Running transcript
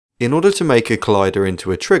In order to make a collider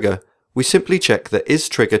into a trigger, we simply check the Is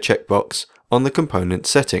Trigger checkbox on the component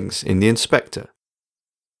settings in the inspector.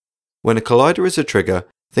 When a collider is a trigger,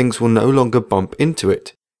 things will no longer bump into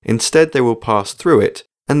it. Instead, they will pass through it,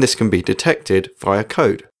 and this can be detected via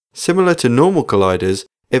code. Similar to normal colliders,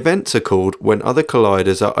 events are called when other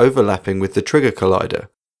colliders are overlapping with the trigger collider.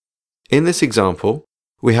 In this example,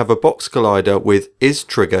 we have a box collider with Is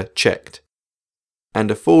Trigger checked,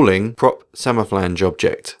 and a falling prop samaflange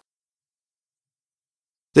object.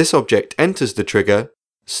 This object enters the trigger,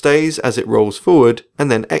 stays as it rolls forward, and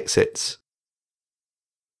then exits.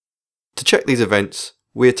 To check these events,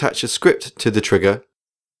 we attach a script to the trigger,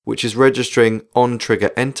 which is registering on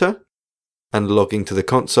trigger enter and logging to the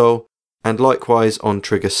console, and likewise on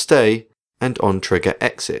trigger stay and on trigger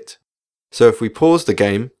exit. So if we pause the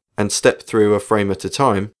game and step through a frame at a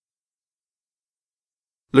time,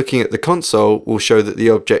 looking at the console will show that the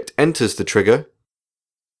object enters the trigger,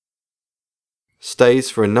 stays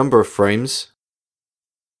for a number of frames,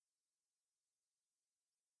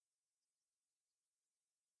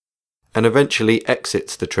 and eventually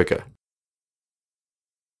exits the trigger.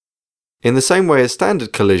 In the same way as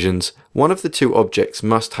standard collisions, one of the two objects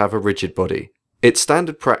must have a rigid body. It's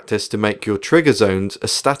standard practice to make your trigger zones a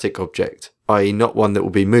static object, i.e. not one that will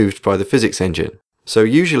be moved by the physics engine. So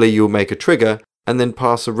usually you'll make a trigger and then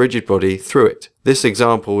pass a rigid body through it. This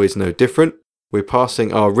example is no different. We're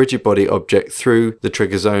passing our rigid body object through the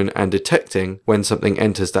trigger zone and detecting when something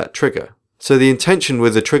enters that trigger. So the intention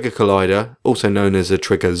with a trigger collider, also known as a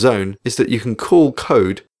trigger zone, is that you can call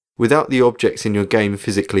code without the objects in your game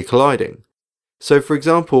physically colliding. So for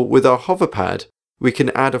example, with our hover pad, we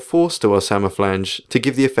can add a force to our samaflange to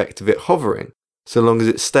give the effect of it hovering, so long as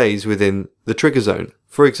it stays within the trigger zone.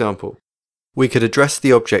 For example, we could address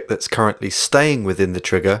the object that's currently staying within the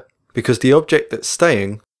trigger, because the object that's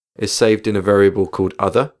staying is saved in a variable called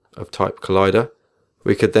other of type collider.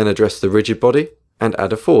 We could then address the rigid body and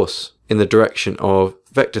add a force in the direction of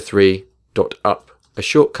vector3.up, a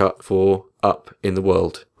shortcut for up in the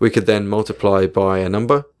world. We could then multiply by a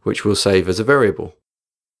number, which we'll save as a variable.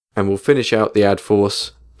 And we'll finish out the add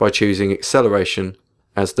force by choosing acceleration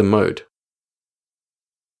as the mode.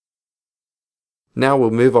 Now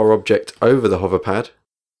we'll move our object over the hover pad,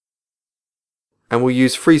 and we'll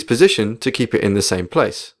use freeze position to keep it in the same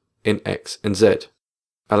place, in X and Z,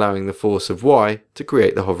 allowing the force of Y to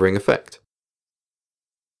create the hovering effect.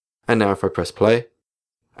 And now if I press play,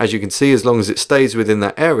 as you can see, as long as it stays within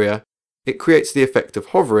that area, it creates the effect of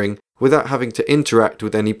hovering without having to interact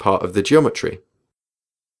with any part of the geometry.